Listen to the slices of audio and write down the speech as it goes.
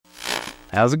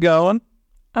How's it going?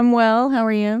 I'm well. How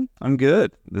are you? I'm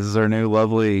good. This is our new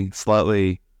lovely,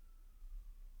 slightly.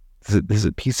 Is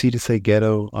it PC to say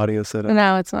ghetto audio setup?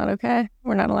 No, it's not okay.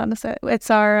 We're not allowed to say it. It's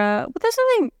our. But there's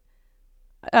something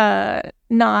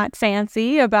not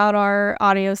fancy about our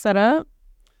audio setup.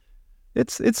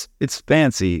 It's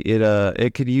fancy.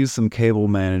 It could use some cable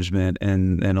management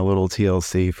and a little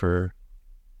TLC for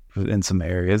in some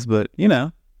areas, but we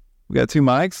got two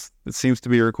mics. It seems to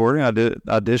be recording.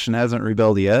 Audition hasn't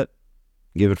rebelled yet.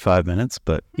 Give it 5 minutes,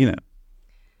 but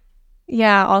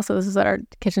Yeah. Also, this is at our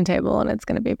kitchen table, and it's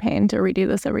going to be a pain to redo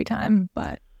this every time.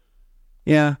 But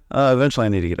yeah. Eventually, I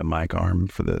need to get a mic arm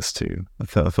for this too. I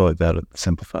feel like that would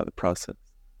simplify the process.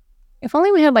 if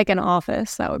only we had like an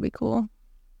office, that would be cool.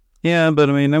 Yeah, but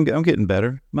I mean, I'm getting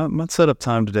better. My setup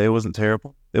time today wasn't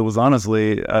terrible. It was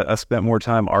honestly, I spent more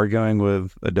time arguing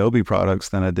with Adobe products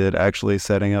than I did actually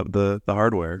setting up the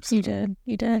hardware. So. You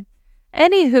did.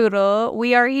 Any hoodle,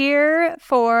 we are here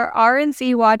for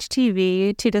RNC Watch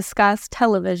TV to discuss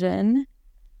television,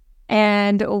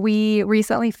 and we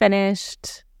recently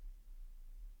finished.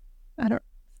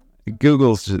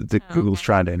 Google's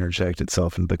trying to interject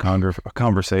itself into the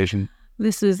conversation.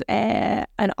 This is an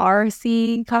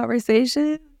RC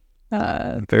conversation.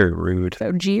 Very rude.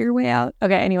 So G your way out.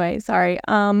 Okay. Anyway, sorry.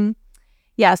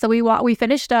 Yeah. So we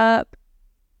finished up.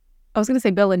 I was gonna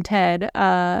say Bill and Ted.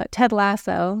 Ted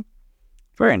Lasso.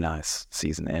 Very nice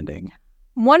season ending.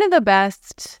 One of the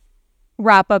best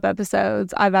wrap-up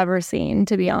episodes I've ever seen,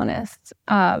 to be honest.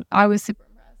 I was super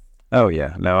impressed. Oh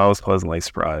yeah, no, I was pleasantly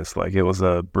surprised. Like it was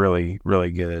a really,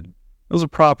 really good. It was a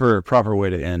proper way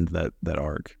to end that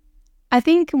arc. I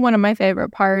think one of my favorite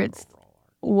parts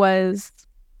was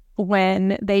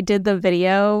when they did the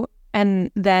video and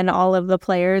then all of the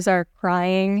players are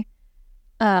crying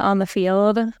on the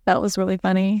field. That was really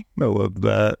funny. I love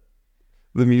that.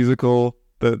 The musical,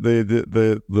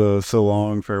 the so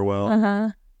long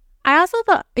farewell. I also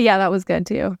thought, yeah, that was good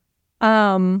too.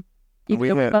 I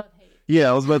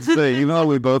was about to say, even though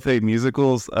we both hate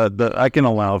musicals, I can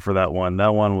allow for that one.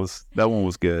 That one was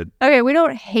good. Okay, we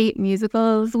don't hate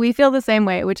musicals. We feel the same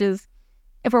way, which is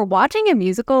if we're watching a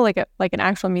musical, like an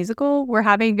actual musical, we're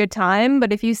having a good time.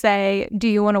 But if you say, do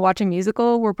you want to watch a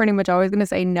musical? We're pretty much always going to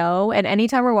say no. And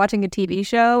anytime we're watching a TV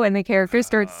show and the characters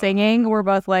start singing, we're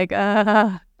both like,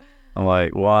 I'm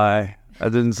like, why? I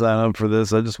didn't sign up for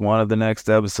this. I just wanted the next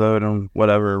episode on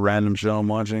whatever random show I'm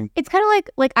watching. It's kind of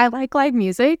like I like live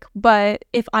music, but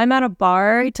if I'm at a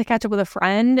bar to catch up with a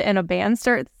friend and a band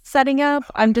starts setting up,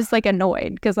 I'm just like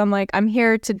annoyed because I'm like, I'm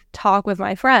here to talk with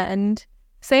my friend.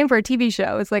 Same for a TV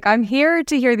show. It's like, I'm here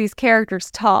to hear these characters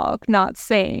talk, not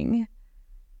sing.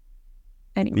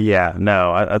 Anyway. Yeah,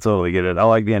 no, I totally get it. I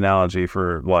like the analogy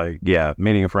for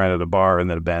meeting a friend at a bar and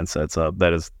then a band sets up.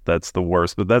 That's the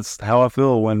worst. But that's how I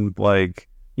feel when the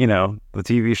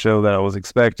TV show that I was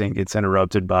expecting gets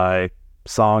interrupted by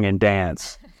song and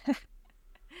dance.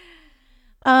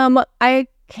 I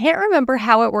can't remember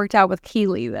how it worked out with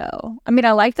Keely though. I mean,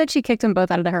 I like that she kicked them both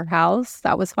out of her house.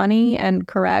 That was funny and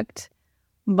correct.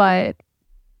 But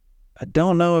I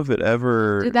don't know if it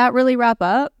ever did that really wrap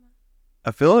up?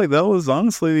 I feel like that was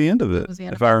honestly the end of it.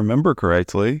 If I remember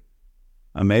correctly.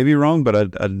 I may be wrong, but I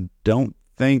don't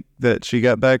think that she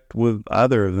got back with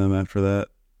either of them after that.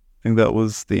 I think that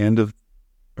was the end of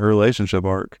her relationship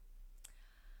arc.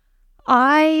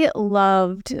 I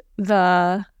loved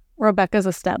the Rebecca's a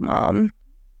stepmom.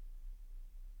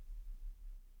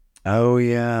 Oh,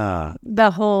 yeah. The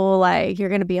whole, you're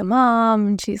going to be a mom,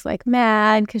 and she's,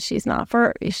 mad because she's past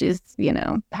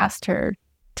her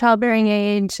childbearing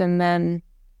age, and then...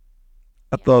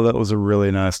 I thought that was a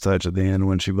really nice touch at the end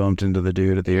when she bumped into the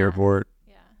dude at the airport.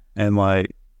 Yeah. And, the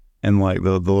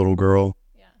little girl.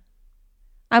 Yeah.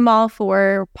 I'm all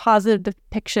for positive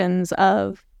depictions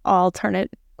of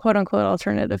quote-unquote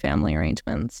alternative family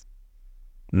arrangements.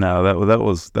 No, that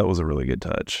was a really good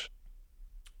touch.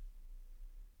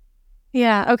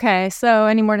 Yeah, okay. So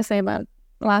any more to say about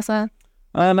Lasso?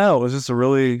 No, it was just a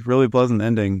really, really pleasant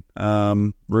ending.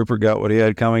 Rupert got what he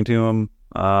had coming to him.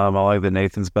 I like that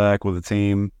Nathan's back with the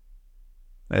team.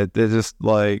 It just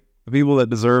the people that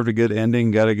deserved a good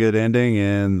ending got a good ending,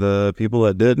 and the people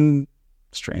that didn't,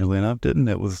 strangely enough, didn't.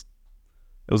 It was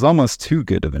almost too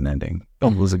good of an ending.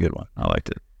 It was a good one. I liked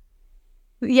it.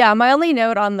 Yeah, my only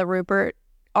note on the Rupert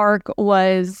arc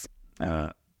was...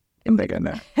 I think I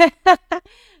know.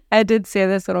 I did say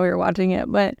this when we were watching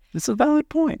it, but... It's a valid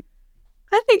point.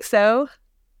 I think so.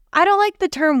 I don't like the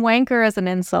term wanker as an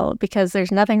insult because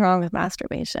there's nothing wrong with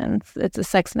masturbation. It's a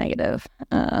sex negative.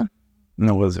 No,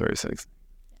 it was very sexy.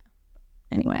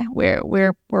 Anyway,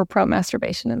 we're pro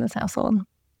masturbation in this household.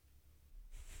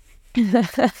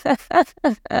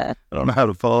 I don't know how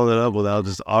to follow that up without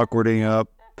just awkwarding up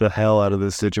the hell out of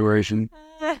this situation.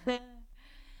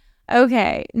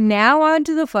 Okay, now on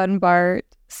to the fun part.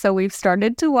 So we've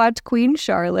started to watch Queen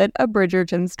Charlotte, a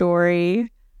Bridgerton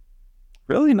story.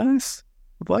 Really nice.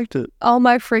 I liked it. Oh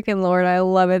my freaking Lord, I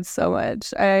love it so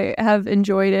much. I have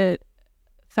enjoyed it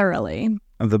thoroughly.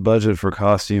 The budget for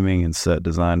costuming and set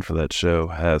design for that show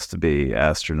has to be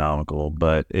astronomical,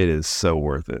 but it is so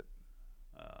worth it.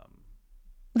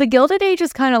 The Gilded Age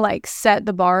is kind of like set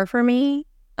the bar for me.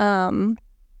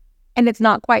 And it's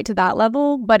not quite to that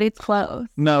level, but it's close.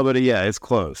 No, but yeah, it's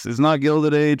close. It's not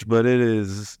Gilded Age, but it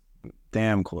is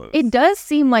damn close. It does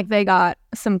seem like they got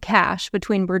some cash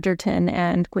between Bridgerton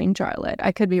and Queen Charlotte.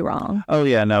 I could be wrong. Oh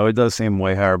yeah, no, it does seem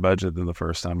way higher budget than the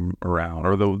first time around,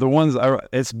 or the ones.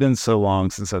 It's been so long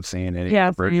since I've seen any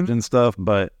Bridgerton stuff,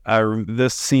 but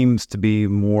this seems to be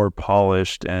more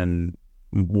polished and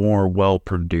more well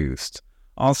produced.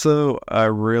 Also,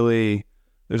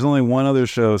 there's only one other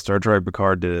show, Star Trek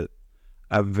Picard did it.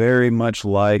 I very much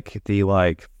like the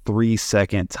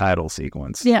 3-second title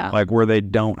sequence. Yeah. Like where they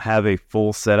don't have a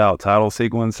full set out title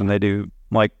sequence and they do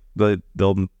I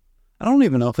don't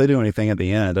even know if they do anything at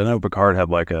the end. I know Picard had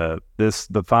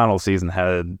the final season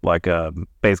had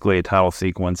basically a title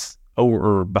sequence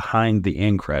over or behind the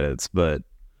end credits, but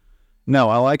no,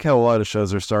 I like how a lot of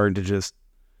shows are starting to just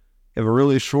have a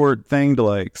really short thing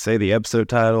to say the episode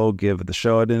title, give the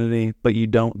show identity, but you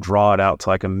don't draw it out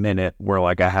to a minute where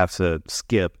I have to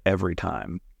skip every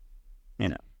time,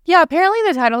 Yeah, apparently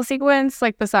the title sequence,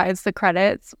 besides the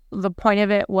credits, the point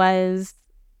of it was,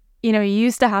 you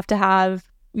used to have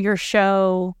your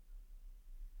show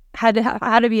had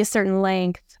to be a certain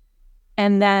length,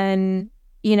 and then,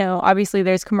 obviously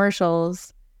there's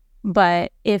commercials,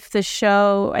 but if the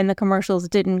show and the commercials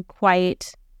didn't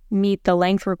quite meet the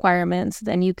length requirements,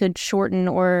 then you could shorten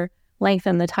or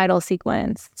lengthen the title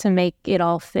sequence to make it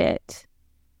all fit.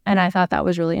 And I thought that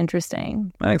was really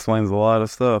interesting. That explains a lot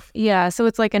of stuff. Yeah, so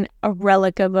it's like a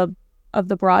relic of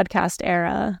the broadcast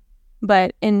era.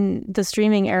 But in the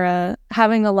streaming era,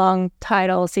 having a long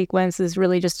title sequence is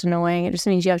really just annoying. It just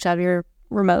means you have to have your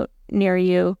remote near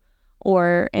you,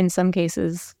 or in some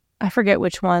cases, I forget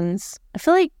which ones. I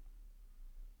feel like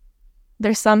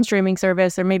there's some streaming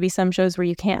service or maybe some shows where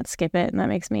you can't skip it, and that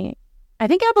makes me... I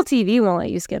think Apple TV won't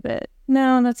let you skip it.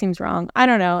 No, that seems wrong. I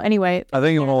don't know. Anyway. I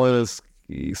think it won't let us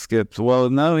skip... Well,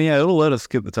 no, yeah, it'll let us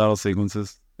skip the title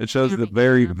sequences. It shows the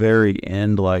very, very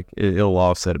end, it'll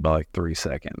offset it by 3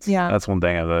 seconds. Yeah. That's one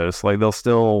thing I've noticed. They'll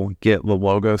still get the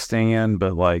logo staying in,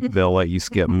 but they'll let you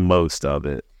skip most of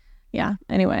it. Yeah.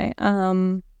 Anyway,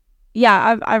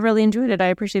 yeah, I've really enjoyed it. I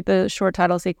appreciate the short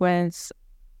title sequence.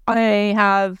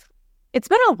 It's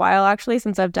been a while actually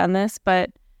since I've done this, but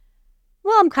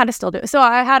I'm kind of still doing it. So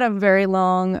I had a very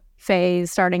long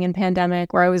phase starting in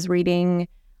pandemic where I was reading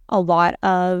a lot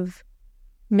of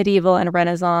medieval and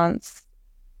Renaissance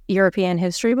European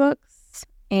history books.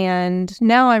 And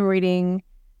now I'm reading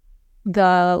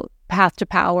The Path to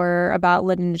Power about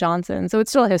Lyndon Johnson. So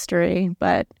it's still history,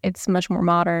 but it's much more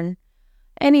modern.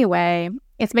 Anyway,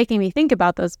 it's making me think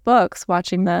about those books,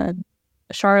 watching the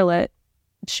Charlotte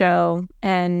show.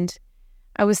 And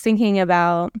I was thinking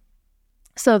about,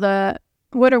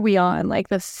 what are we on? I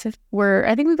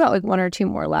think we've got 1 or 2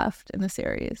 more left in the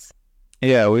series.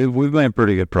 Yeah, we've made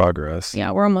pretty good progress.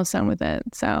 Yeah, we're almost done with it.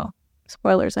 So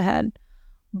spoilers ahead.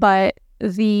 But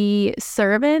the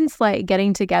servants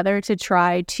getting together to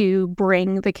try to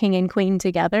bring the king and queen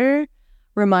together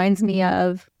reminds me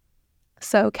of,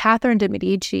 Catherine de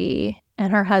Medici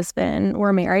and her husband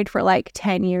were married for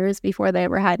 10 years before they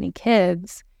ever had any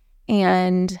kids.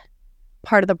 And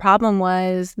part of the problem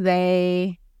was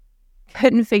they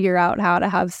couldn't figure out how to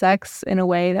have sex in a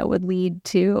way that would lead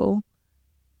to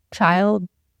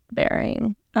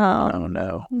childbearing. Oh,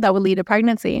 no. That would lead to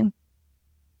pregnancy.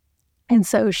 And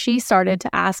so she started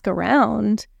to ask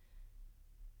around,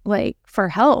 for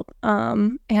help.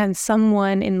 And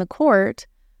someone in the court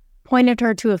pointed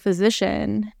her to a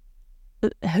physician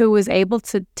who was able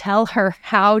to tell her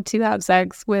how to have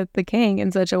sex with the king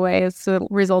in such a way as to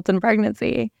result in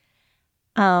pregnancy.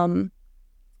 And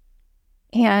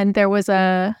there was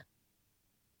I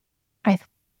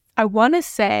want to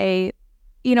say,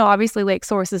 obviously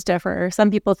sources differ.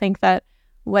 Some people think that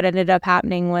what ended up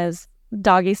happening was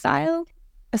doggy style,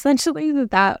 essentially,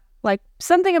 that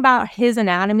something about his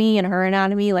anatomy and her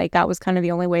anatomy, that was kind of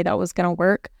the only way that was going to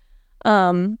work.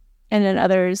 And then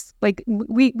others,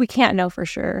 we can't know for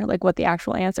sure, what the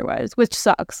actual answer was, which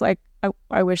sucks.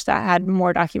 I wish that had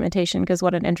more documentation, because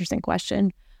what an interesting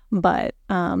question. But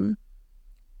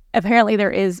apparently there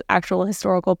is actual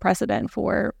historical precedent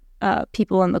for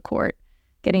people in the court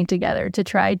getting together to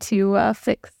try to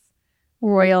fix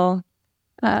royal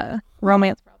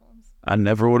romance problems. I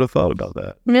never would have thought about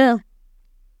that. Yeah.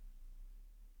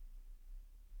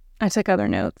 I took other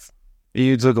notes.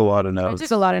 You took a lot of I notes.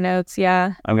 took a lot of notes,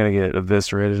 yeah. I'm going to get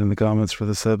eviscerated in the comments for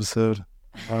this episode.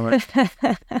 All right.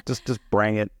 just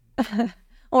bring it.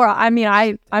 Or, I mean,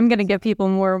 I'm going to give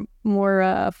people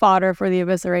more fodder for the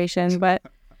evisceration. But,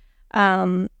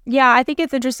 yeah, I think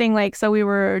it's interesting. Like, so we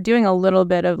were doing a little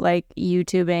bit of, like,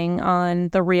 YouTubing on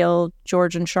the real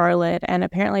George and Charlotte. And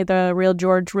apparently the real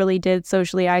George really did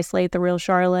socially isolate the real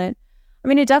Charlotte. I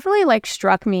mean, it definitely, like,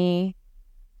 struck me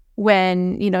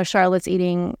when, you know, Charlotte's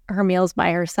eating her meals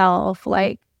by herself.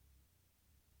 Like,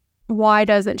 why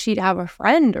doesn't she have a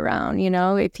friend around, you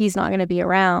know, if he's not going to be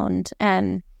around?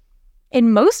 And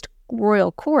in most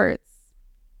royal courts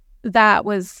in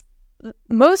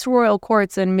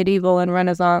medieval and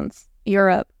Renaissance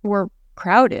Europe were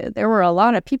crowded. There were a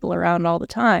lot of people around all the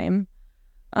time.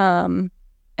 And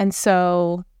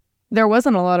so there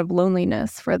wasn't a lot of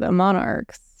loneliness for the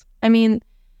monarchs. I mean,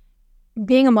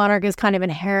 being a monarch is kind of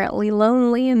inherently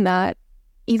lonely in that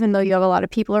even though you have a lot of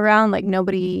people around, like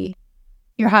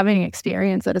you're having an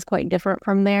experience that is quite different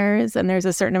from theirs. And there's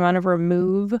a certain amount of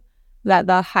remove that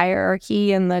the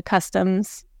hierarchy and the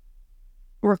customs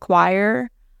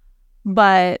require,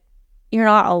 but you're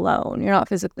not alone. You're not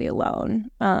physically alone.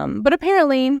 But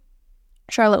apparently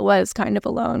Charlotte was kind of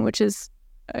alone, which is,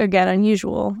 again,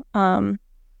 unusual and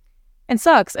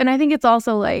sucks. And I think it's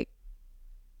also like,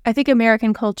 I think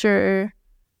American culture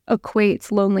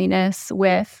equates loneliness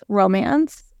with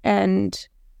romance, and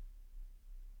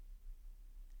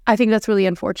I think that's really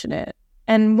unfortunate.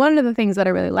 And one of the things that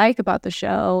I really like about the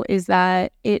show is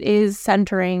that it is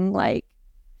centering like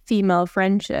female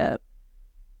friendship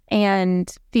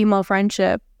and female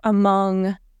friendship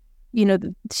among, you know,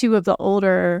 the two of the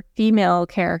older female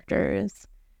characters.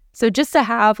 So just to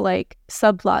have like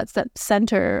subplots that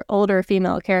center older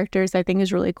female characters, I think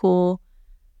is really cool.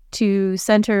 To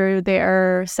center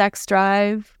their sex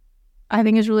drive, I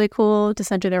think is really cool. To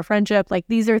center their friendship. Like,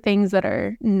 these are things that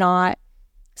are not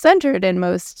centered in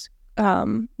most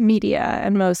media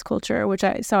and most culture,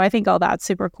 so I think all that's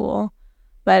super cool.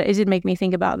 But it did make me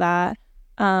think about that.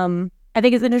 I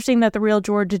think it's interesting that the real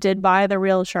George did buy the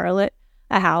real Charlotte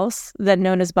a house, then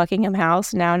known as Buckingham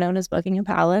House, now known as Buckingham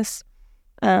Palace.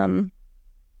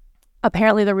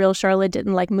 Apparently the real Charlotte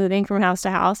didn't like moving from house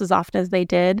to house as often as they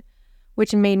did,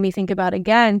 which made me think about,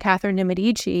 again, Catherine de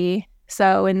Medici.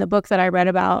 So in the book that I read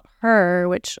about her,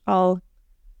 which I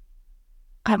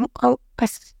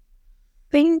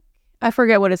think, I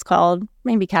forget what it's called.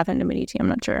 Maybe Catherine de Medici, I'm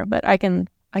not sure, but I can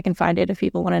find it if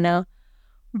people want to know.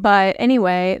 But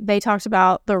anyway, they talked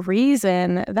about the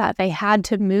reason that they had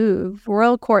to move,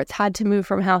 royal courts had to move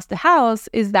from house to house,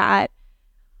 is that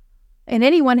in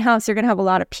any one house, you're going to have a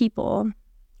lot of people,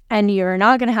 and you're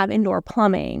not going to have indoor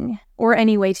plumbing or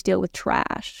any way to deal with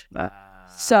trash.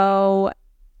 So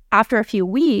after a few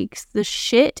weeks, the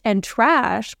shit and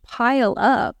trash pile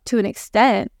up to an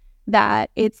extent that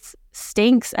it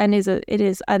stinks and it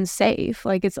is unsafe.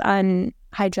 Like, it's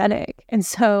unhygienic. And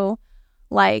so,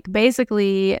 like,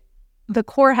 basically the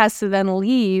court has to then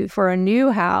leave for a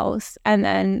new house, and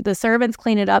then the servants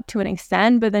clean it up to an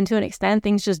extent, but then to an extent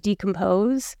things just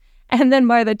decompose. And then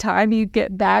by the time you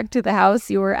get back to the house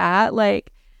you were at,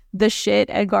 like, the shit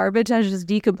and garbage has just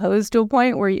decomposed to a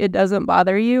point where it doesn't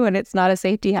bother you and it's not a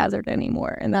safety hazard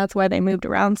anymore. And that's why they moved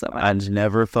around so much. I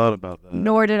never thought about that.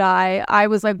 Nor did I. I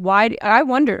was like, why? I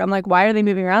wondered. I'm like, why are they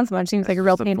moving around so much? Seems like a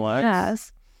real pain in the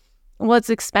ass. Well, it's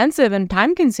expensive and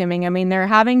time consuming. I mean, they're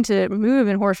having to move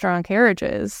in horse-drawn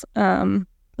carriages.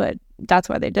 But that's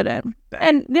why they did it.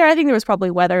 And I think there was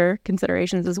probably weather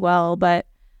considerations as well. But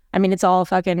I mean, it's all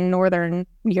fucking northern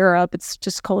Europe. It's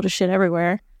just cold as shit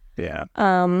everywhere. Yeah.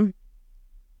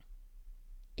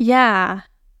 Yeah.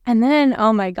 And then,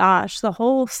 oh my gosh, the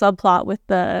whole subplot with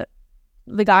the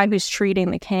guy who's treating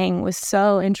the king was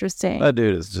so interesting. That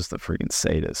dude is just a freaking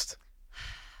sadist.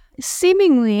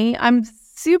 Seemingly, I'm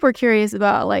super curious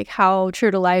about like how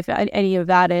true to life any of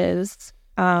that is.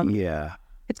 Yeah.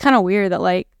 It's kind of weird that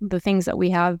like the things that we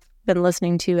have been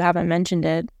listening to haven't mentioned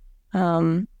it.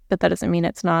 But that doesn't mean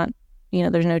it's not, you know,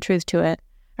 there's no truth to it.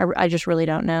 I just really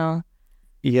don't know.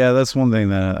 Yeah, that's one thing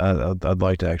that I'd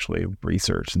like to actually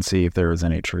research and see if there is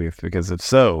any truth, because if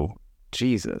so,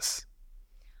 Jesus.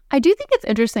 I do think it's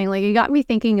interesting. Like, it got me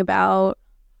thinking about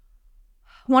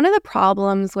one of the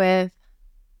problems with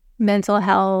mental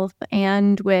health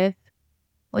and with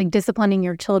like disciplining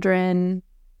your children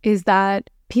is that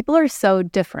people are so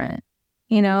different.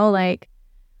 You know, like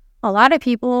a lot of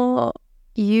people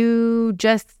you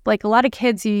just, like, a lot of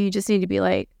kids, you just need to be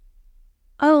like,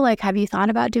 oh, like, have you thought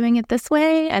about doing it this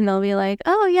way? And they'll be like,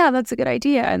 oh, yeah, that's a good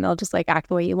idea. And they'll just, like, act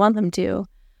the way you want them to.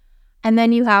 And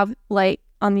then you have, like,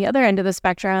 on the other end of the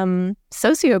spectrum,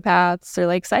 sociopaths or,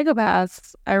 like,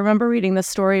 psychopaths. I remember reading this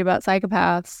story about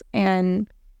psychopaths, and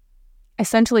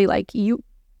essentially, like, you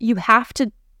have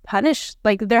to punish,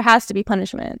 like, there has to be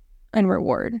punishment and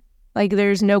reward. Like,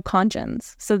 there's no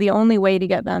conscience. So the only way to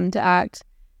get them to act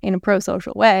in a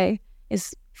pro-social way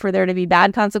is for there to be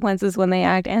bad consequences when they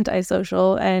act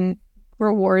antisocial and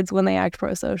rewards when they act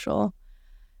pro-social.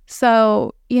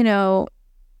 So, you know,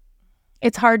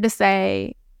 it's hard to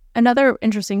say. Another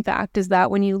interesting fact is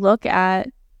that when you look at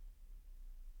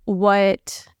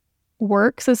what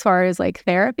works as far as, like,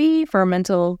 therapy for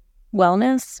mental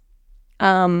wellness,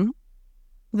 the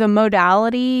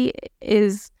modality,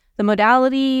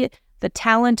 the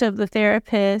talent of the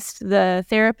therapist's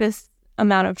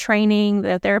amount of training,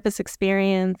 the therapist's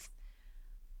experience,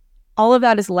 all of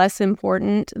that is less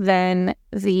important than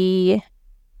the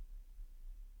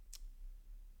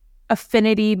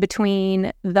affinity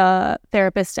between the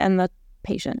therapist and the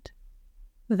patient.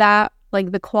 That,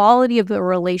 like, the quality of the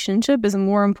relationship is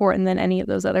more important than any of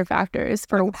those other factors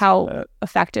for how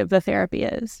effective the therapy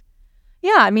is.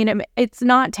 Yeah, I mean, it's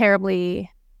not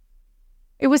terribly...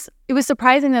 It was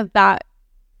surprising that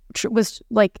was,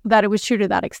 like, that it was true to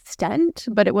that extent,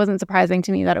 but it wasn't surprising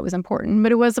to me that it was important.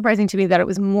 But it was surprising to me that it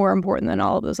was more important than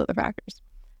all of those other factors.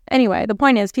 Anyway, the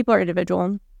point is, people are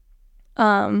individual.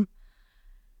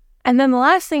 And then the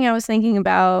last thing I was thinking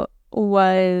about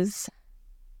was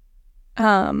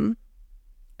the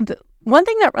one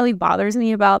thing that really bothers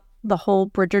me about the whole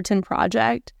Bridgerton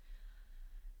project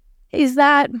is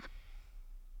that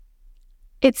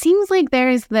it seems like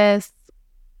there's this...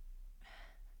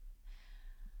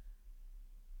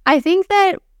 I think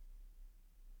that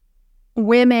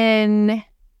women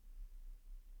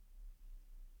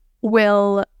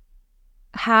will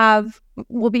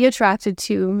be attracted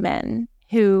to men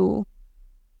who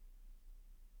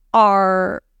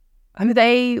are, I mean,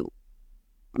 they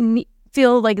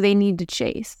feel like they need to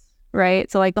chase,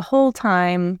 right? So, like, the whole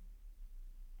time,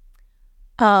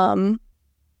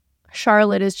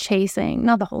 Charlotte is chasing,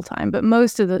 not the whole time, but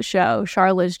most of the show,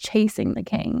 Charlotte is chasing the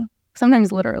king,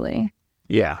 sometimes literally.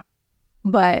 Yeah.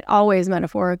 But always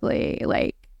metaphorically,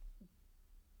 like,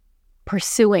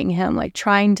 pursuing him, like,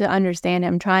 trying to understand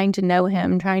him, trying to know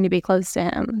him, trying to be close to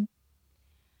him.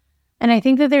 And I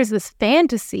think that there's this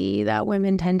fantasy that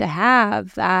women tend to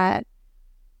have that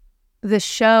the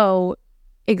show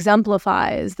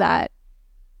exemplifies, that,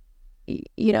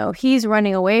 you know, he's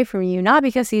running away from you, not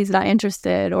because he's not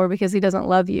interested or because he doesn't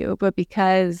love you, but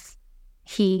because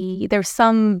there's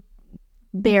some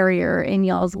barrier in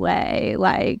y'all's way,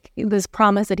 like this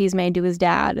promise that he's made to his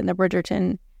dad and the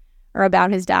Bridgerton, or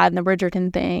about his dad and the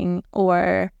Bridgerton thing,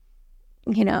 or,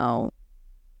 you know,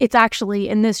 it's actually,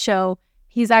 in this show,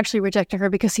 he's actually rejected her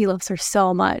because he loves her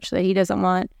so much that he doesn't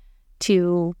want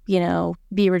to, you know,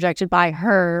 be rejected by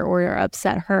her or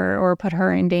upset her or put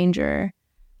her in danger.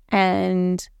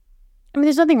 And I mean,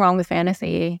 there's nothing wrong with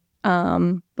fantasy,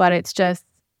 but it's just,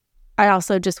 I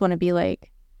also just want to be like,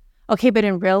 okay, but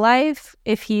in real life,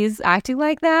 if he's acting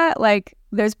like that, like,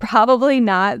 there's probably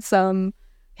not some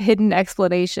hidden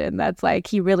explanation that's like,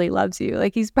 he really loves you.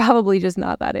 Like, he's probably just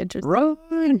not that interested.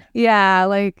 Right. Yeah,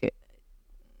 like...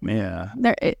 Yeah.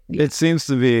 It seems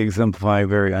to be exemplifying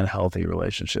very unhealthy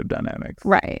relationship dynamics.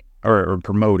 Right. Or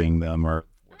promoting them, or...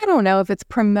 I don't know if it's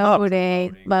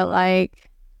promoting, but like...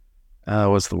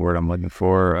 what's the word I'm looking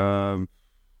for?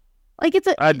 Like, it's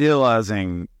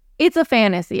idealizing... It's a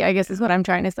fantasy, I guess, is what I'm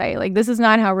trying to say. Like, this is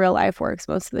not how real life works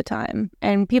most of the time.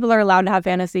 And people are allowed to have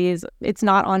fantasies. It's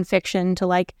not on fiction to,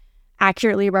 like,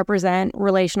 accurately represent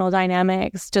relational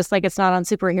dynamics, just like it's not on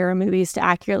superhero movies to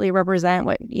accurately represent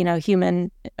what, you know, humans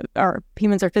are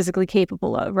physically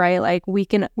capable of, right? Like, we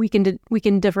can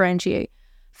differentiate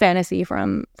fantasy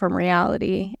from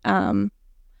reality. But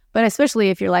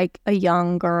especially if you're, like, a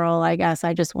young girl, I guess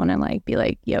I just want to, like, be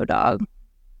like, yo, dog,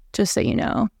 just so you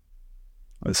know.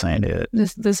 This ain't it.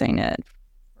 This ain't it.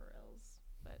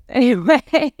 But anyway,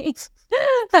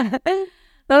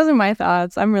 those are my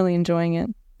thoughts. I'm really enjoying it.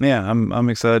 Yeah, I'm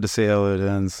excited to see how it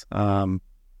ends. I'd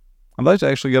like to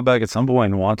actually go back at some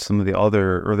point and watch some of the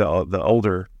other, or the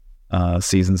older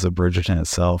seasons of Bridgerton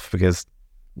itself, because,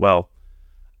 well,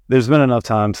 there's been enough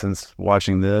time since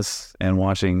watching this and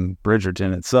watching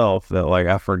Bridgerton itself that, like,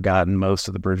 I've forgotten most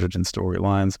of the Bridgerton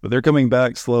storylines, but they're coming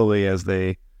back slowly as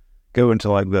they go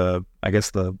into, like, the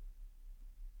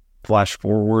flash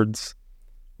forwards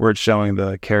where it's showing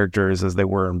the characters as they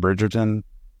were in Bridgerton.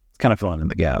 It's kind of filling in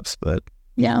the gaps, but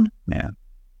yeah.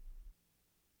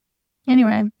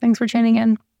 Anyway, thanks for tuning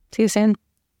in. See you soon.